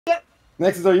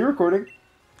Nexus, are you recording?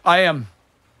 I am.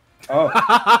 Oh.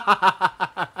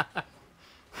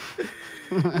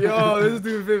 Yo, this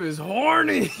dude Viv is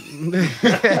horny.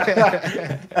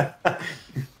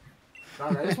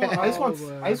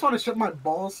 I just want to ship my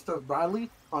balls to Bradley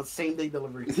on same day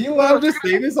delivery. Is he allowed to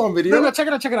say this on video? No, check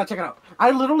it out.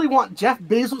 I literally want Jeff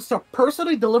Bezos to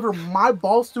personally deliver my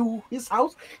balls to his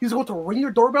house. He's going to ring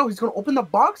your doorbell. He's going to open the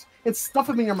box and stuff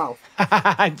them in your mouth.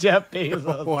 Jeff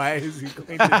Bezos. Why is he going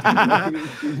to do that?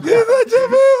 Jeff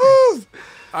Bezos.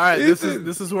 All right, this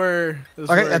is where.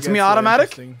 Okay, that's me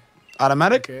automatic.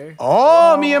 Automatic. Okay.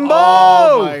 Oh, me and Bo.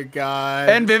 Oh my god.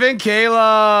 And Viv and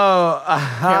Kalo.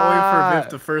 Can't wait for Viv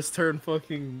to first turn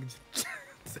fucking.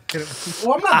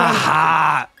 Well, I'm not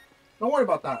Dynamaxing. Don't worry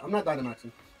about that. I'm not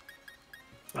Dynamaxing.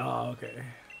 Oh, okay.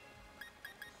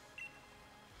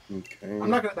 I'm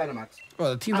not gonna Dynamax.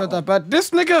 Well, the team's not that bad. This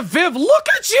nigga Viv, look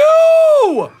at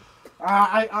you!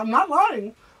 I'm not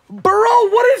lying. Bro,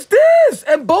 what is this?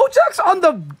 And Bojack's on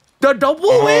the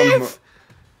double wave?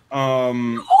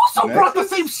 You also brought the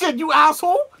same shit, you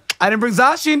asshole! I didn't bring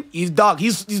Zacian. He's dog.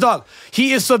 He's dog.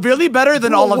 He is severely better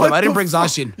than all of them. I didn't bring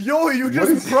Zacian. Yo, you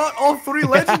just brought all three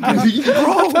legendaries,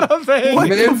 bro. That's what I'm saying.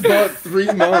 Man's got 3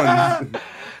 months.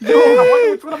 Yo, I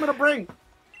wonder which one I'm gonna bring.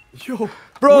 Yo,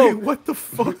 bro, wait, what the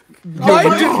fuck? My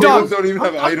dog don't even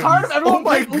have I'm items. tired of everyone. Oh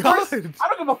my playing god! Ubers. I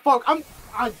don't give a fuck.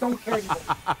 I don't care anymore.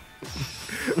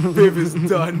 Viv is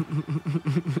done.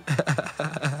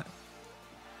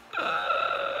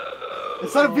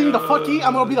 Instead of being the fucky,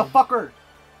 I'm gonna be the fucker.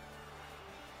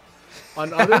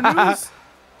 On other news,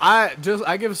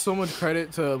 I give so much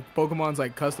credit to Pokemon's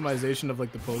like customization of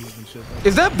like the poses and shit.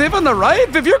 Is that Viv on the right?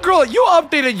 Viv, your girl, you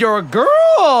updated your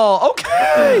girl.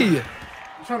 Okay. You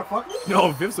trying to fuck me?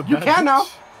 No, Viv's a bad You can now.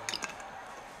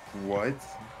 What?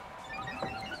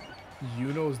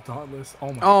 Yuno's Dauntless.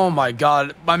 Oh my. Oh my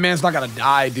god, my man's not gonna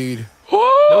die, dude.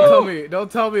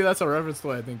 Don't tell me that's a reference to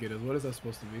what I think it is. What is that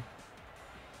supposed to be?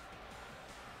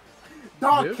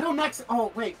 Dog, Viv? kill next.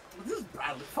 Oh wait, this is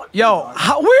Bradley. Fuck Yo,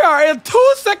 you, we are in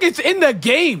 2 seconds in the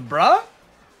game, bruh.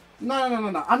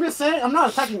 No. I'm just saying, I'm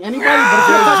not attacking anybody, but if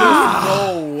you're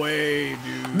attacking No way,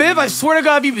 dude. Viv, I swear to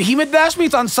God, if you behemoth dash me,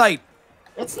 it's on sight.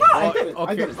 it's not. I did it. I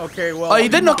Okay, did it. okay, well. Oh, you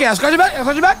didn't? Okay, I scratch your back. I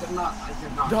scratch your back. I did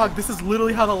not. Dog, this is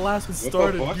literally how the last one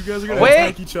started. fuck? You guys are gonna Wait.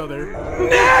 attack each other.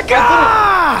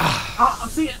 Nigga!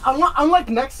 See, unlike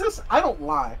Nexus, I don't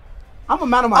lie. I'm a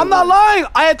man of my I'm not word. lying.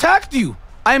 I attacked you.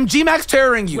 I am G-Max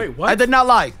terroring you. Wait, what? I did not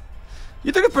lie.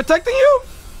 You think it's protecting you?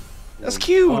 That's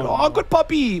cute. Oh, good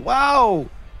puppy. Wow.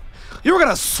 You were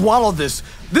gonna swallow this.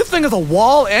 This thing is a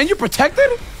wall and you're protected?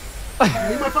 Leave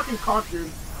my fucking cock, dude.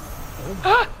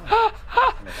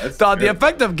 Dog, the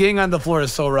effect of getting on the floor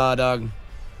is so raw, dog.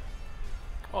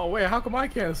 Oh wait, how come I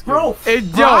can't escape? Bro,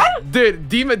 Yo, dude,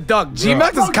 Demon Duck.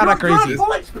 G-Max is kind of crazy. Full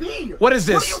HP. What is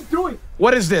this? What are you doing?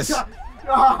 What is this? Look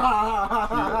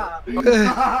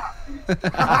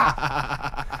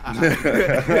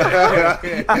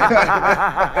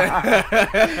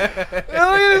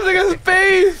at this nigga's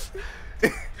face.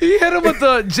 He hit him with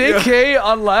the JK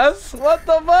unless. What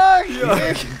the fuck? Yo,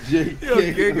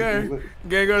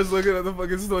 Gengar's looking at the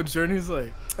fucking Stone Journey. He's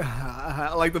like,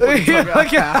 like the fucking He's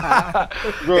tongue out.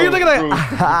 looking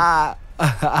like.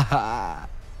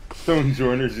 Stone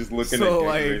Joyner's just looking So,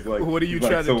 at Gengar. He's like, what are you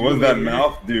trying to so do, what does that lady?"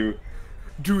 mouth do?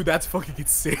 Dude, that's fucking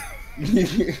insane.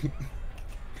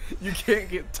 You can't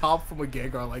get top from a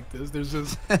Gengar like this. There's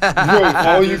just Bro,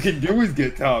 all you can do is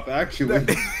get top, actually.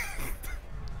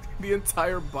 the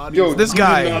entire body. Yo, is This you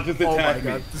guy- did not just Oh my attack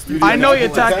God, me. this dude- You I did know not he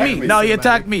just attacked attack me. No, he cinematic.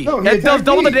 attacked me. No, he It does attacked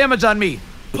double the me. damage on me.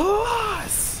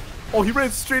 Plus. Oh, he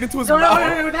ran straight into his No,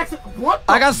 mouth. Nexus. What?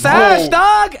 The I got sash,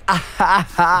 dog.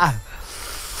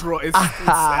 Bro,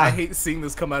 I hate seeing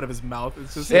this come out of his mouth.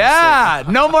 It's just Yeah,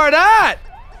 no more of that.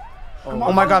 Come Oh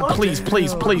on, my come god, on, please, come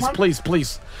please, on, please, come on. please,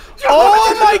 please.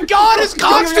 Oh my god, his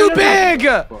cock's too big!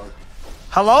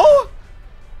 Hello?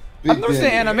 I've never seen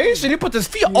animation. He put his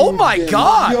feet. Oh my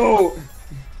god! Yo,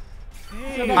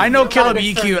 I know Killer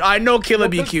be cute. I know Killer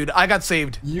be cute. I got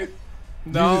saved.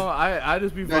 No, I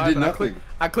just be I did vibing. nothing.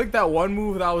 I clicked that one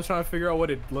move that I was trying to figure out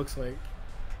what it looks like.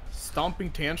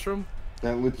 Stomping Tantrum.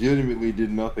 that legitimately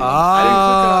did nothing. I didn't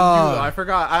click it on you. Ah. I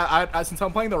forgot. I since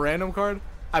I'm playing the random card,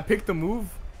 I picked the move,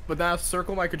 but then I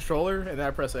circle my controller and then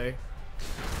I press A.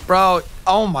 Bro,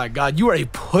 oh my god, you are a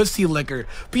pussy licker.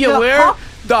 Be Yeah, aware, huh?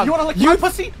 dog. You wanna lick my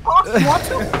pussy? Huh? You want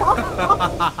to?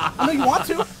 Huh? I know you want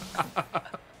to.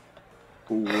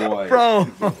 What? Bro.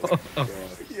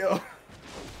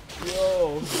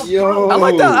 Yo. I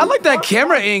like that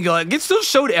camera angle. It still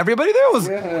showed everybody there. Was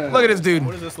Yeah. Look at this dude.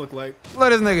 What does this look like?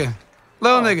 Look at this nigga.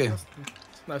 Little nigga.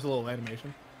 Nice little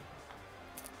animation.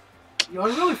 Yo,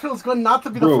 it really feels good not to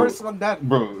be the Bro, first one dead.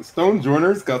 Bro, Stone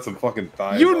Joiner's got some fucking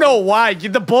thighs. You on know him. why?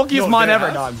 You're the bulkiest mon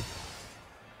ever, dog.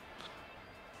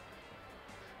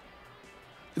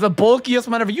 You're the bulkiest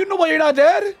mon ever. You know why you're not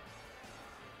dead?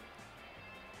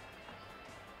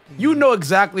 You know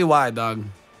exactly why, dog.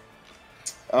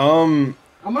 I'm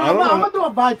gonna do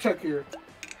a vibe check here.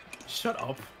 Shut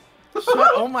up.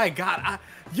 Oh my god.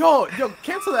 Yo,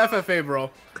 cancel the FFA, bro.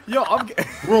 Yo,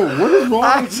 Bro, what is wrong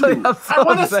Actually, with you? I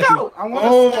want to scout.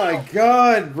 Oh my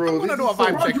god, bro. I'm gonna do a is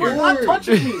vibe so check You're here. not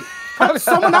touching me. Touch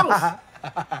someone else.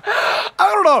 I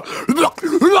don't know. Yo.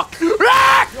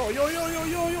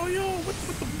 What's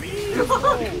with the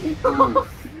beam, bro?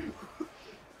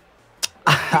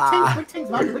 Quick things,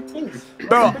 man. Quick things.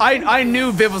 Bro, I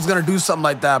knew Viv was gonna do something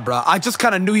like that, bro. I just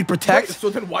kind of knew he'd Wait, protect. so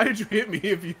then why did you hit me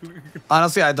if you...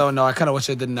 Honestly, I don't know. I kind of wish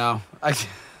I didn't know.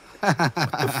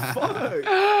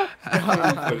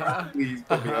 Please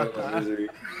put me out of my misery.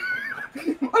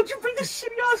 Why'd you bring this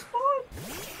shitty ass phone?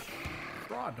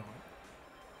 Fraud, dog.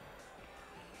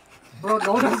 Bro,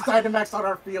 no one has Dynamax on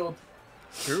our field.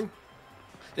 True.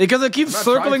 Because it keeps I'm not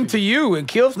trying circling to. to you, and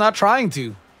Keel's not trying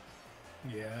to.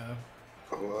 Yeah.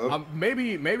 Hello?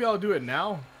 Maybe I'll do it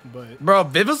now, but... Bro,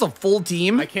 Viv is a full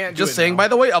team. I can't do Just it saying, now. by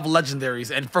the way, of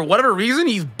legendaries, and for whatever reason,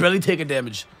 he's barely taking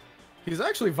damage. He's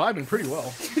actually vibing pretty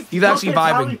well. He's actually Okay,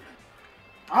 vibing.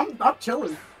 Callie, I'm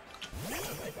chilling.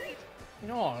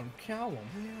 No, Callum.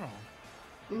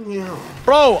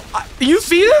 Bro, you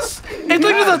see this? It's like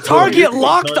there's a target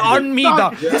locked on me, dog.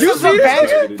 Dog, this You is see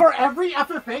this? revenge for every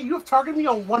FFA. You have targeted me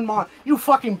on one mod. You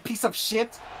fucking piece of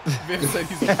shit. Viv said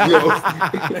he's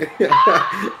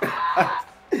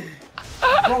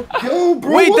Yo,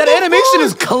 bro. Wait, what that the animation fuck?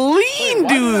 is clean,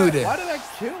 dude. Why did I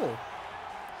kill?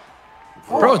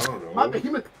 Bro, it's- I don't know. My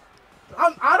behemoth.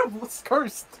 I'm out of what's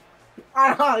cursed.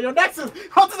 Your Nexus.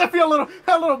 How does it feel, little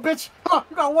bitch? Huh,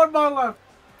 you got one mod left.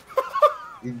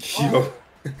 Yo.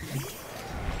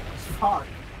 Fuck.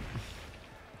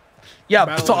 Yeah,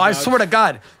 Battle so of I Gods. swear to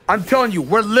God, I'm telling you,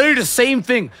 we're literally the same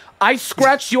thing. I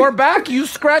scratch your back, you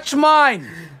scratch mine.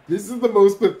 This is the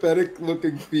most pathetic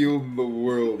looking field in the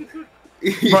world.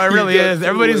 Bro, it really is.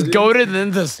 Everybody's goaded and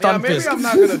then the Yeah, stun maybe fist. I'm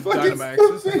not gonna Fucking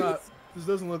Dynamax. stupid. This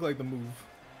doesn't look like the move.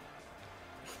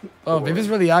 Oh, Vivi's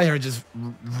really out here just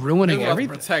ruining He's about to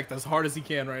everything. protect as hard as he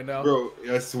can right now. Bro,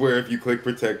 I swear if you click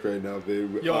protect right now,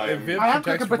 babe, Yo, if Viv I am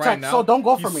protects clicking right protect, now, so don't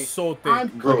go for he's me. so thick. I'm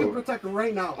Bro. clicking protect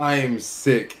right now. I am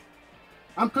sick.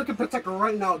 I'm clicking protect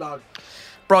right now, dog.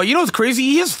 Bro, you know what's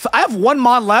crazy? I have one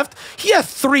mon left. He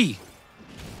has 3.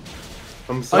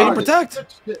 I'm Oh, you sorry. need protect?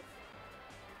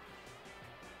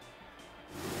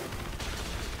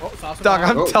 Oh, Sasha Dog,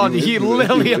 I'm Oh, telling you, you he do it,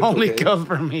 literally do it, only okay. goes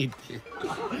for me.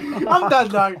 I'm done,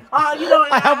 dog. You know,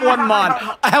 I have one mon.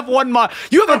 I have one mon.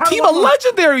 You have a have team one of mon.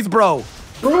 legendaries, bro.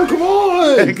 Bro, come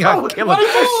on! God, kill him. What are you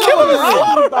Kill him.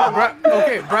 bro?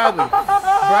 Okay,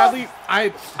 Bradley,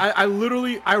 I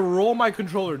literally, I roll my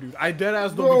controller, dude. I dead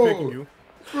ass don't Bro. be picking you.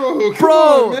 Bro, come Bro,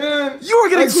 on, man. you were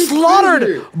getting I clicked slaughtered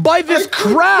fissure. by this I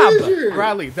clicked crab. fissure.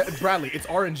 Bradley, it's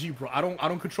RNG, bro. I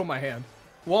don't control my hand.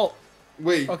 Well,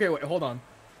 Wait, okay, wait, hold on.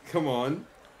 come on.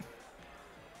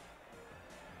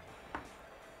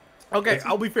 Okay,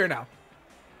 I'll be fair now.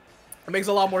 It makes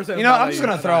a lot more sense. You know, now I'm that just you-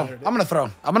 gonna that throw. I heard it. I'm gonna throw.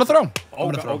 I'm gonna throw. Oh I'm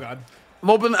gonna god, throw. oh god. I'm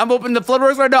open the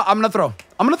floodworks right now. I'm gonna throw.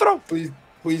 I'm gonna throw.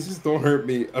 Please just don't hurt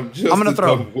me. I'm just I'm gonna a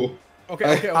throw. dumb wolf.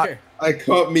 Okay. I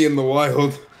caught me in the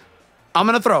wild. I'm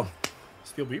gonna throw.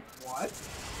 Steel beep. What?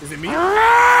 Is it me?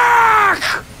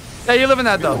 Yeah, you live in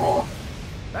that though.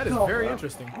 That is very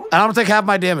interesting. And I'm gonna take half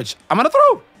my damage. I'm gonna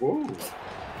throw. Whoa.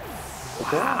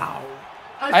 Wow.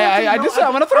 I just said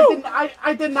I'm gonna throw.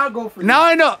 I did not go for you. Now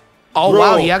I know. Oh Bro,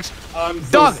 wow, he actually. I'm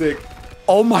so Dog. sick.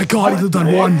 Oh my god, he's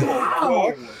done one.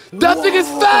 Fuck. That thing is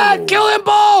fat. Kill him,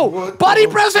 Bo. What Body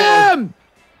the press fuck? him.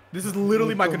 This is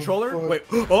literally my the controller. fuck? Wait.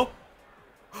 Oh.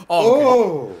 Oh. Okay.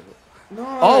 Oh.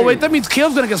 Nice. Oh wait, that means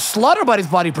Caleb's gonna get slaughtered by his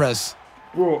body press.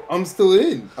 Bro, I'm still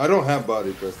in. I don't have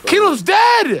body press. though. Caleb's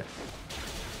dead.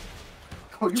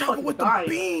 Oh, you Jump fucking with the died.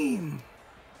 beam.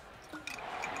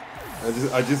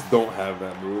 I just don't have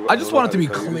that move. I just don't know wanted to be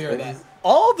how tell you clear this. that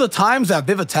all the times that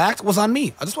Viv attacked was on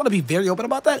me. I just want to be very open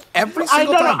about that. Every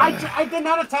single time. I did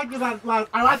not attack you that last.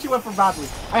 I actually went for Bradley.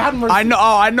 I had mercy. I know.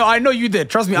 Oh, I know you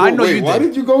did. Trust me, I Bro, know wait, you why did.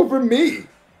 did you go for me?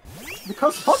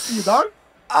 Because fuck you, dog.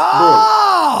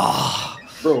 Ah!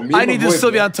 Bro, me I and need my this boy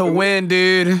Sylvia Black to Phillip. win,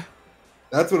 dude.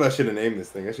 That's what I should have named this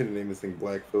thing. I should have named this thing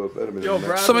Black Phillip. That'd have been Yo,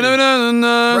 nice.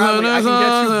 Bradley,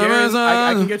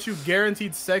 I can get you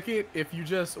guaranteed second if you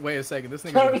just wait a second. This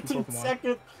nigga got two 17 Pokemon.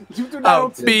 seconds. You do I'll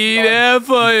not be there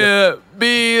for you.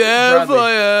 Be there for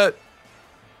you.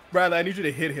 Bradley, I need you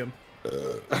to hit him.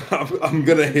 I'm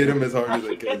gonna hit him as hard as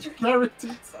I Get can. you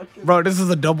guaranteed second. Bro, this is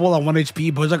a double on 1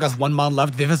 HP. Bojack has 1 mon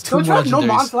left. They have 2 Don't you more have no legendaries.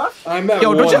 mons left? I'm at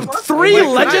Yo, don't you one. have 3 Wait,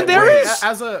 can I-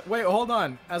 legendaries? Wait, hold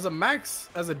on. As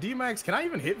a D max, can I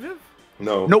even hit Viv?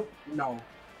 No. Nope. No.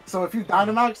 So if you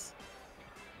Dynamax,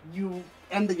 you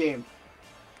end the game.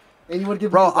 And you would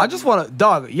give. Bro, me the I just want to,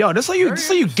 dog. Yo, this how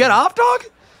you get off, dog.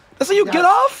 That's how you get Yes.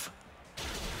 off.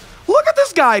 Look at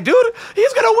this guy, dude.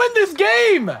 He's gonna win this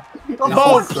game.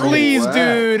 Oh, so please, whack.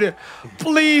 dude.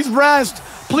 Please rest.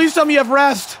 Please tell me you have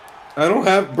rest. I don't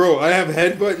have, bro. I have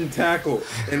headbutt and tackle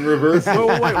and reverse. Oh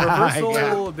wait,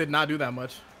 reversal did not do that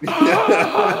much.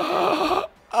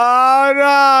 Oh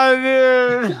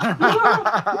no, dude.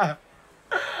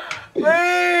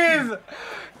 Please.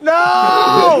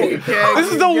 No!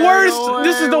 This is the worst.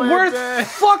 This is the worst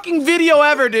fucking video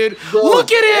ever, dude. Bro,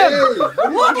 Look at him. hey,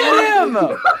 Look at him.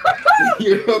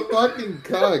 You're a fucking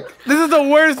cuck. This is the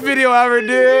worst video ever, dude.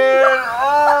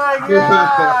 Oh my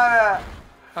god.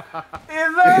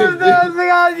 He's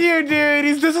disrespecting on you, dude.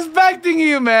 He's disrespecting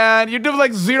you, man. You're doing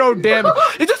like 0 damage.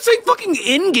 Is this thing fucking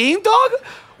in-game, dog?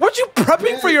 Weren't you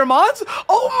prepping for your mods?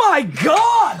 Oh my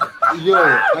god.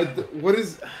 Yo, what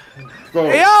is... Bro,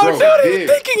 Yo, bro, dude, he's Viv,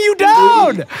 thinking you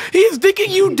down. He's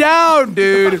thinking you down,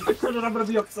 dude. I'm gonna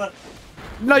be upset.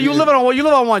 No, you live on one. You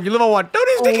live on one. You live on one. Dude,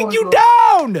 he's thinking my you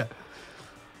God. down.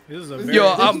 This is a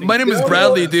Yo, very my name is Yo,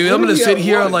 Bradley, dude. I'm gonna what do we sit have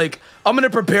here won? like I'm gonna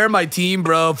prepare my team,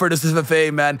 bro, for this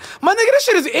FFA, man. My nigga, this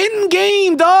shit is in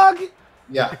game, dog.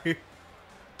 Yeah.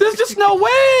 There's just no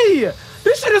way.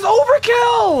 This shit is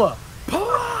overkill.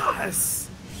 Pause.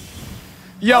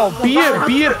 Yo, be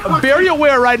it very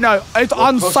aware right now. It's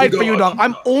on fuck site you for you, doing? dog.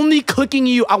 I'm only clicking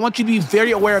you. I want you to be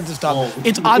very aware of this stuff. Oh.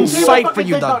 It's on site for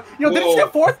you, dog. Yo, didn't you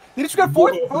get fourth? Didn't you get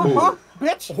fourth? Whoa.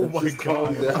 Bitch. Oh my Just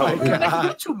calm god. down.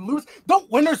 Didn't you lose?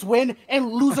 Don't winners win and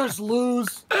losers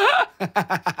lose.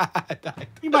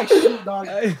 You might shoot, dog.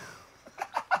 He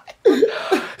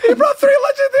brought 3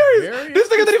 legendaries. This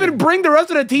nigga didn't even bring the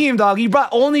rest of the team, dog. He brought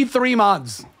only 3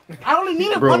 mods. I only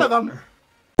needed Bro. one of them.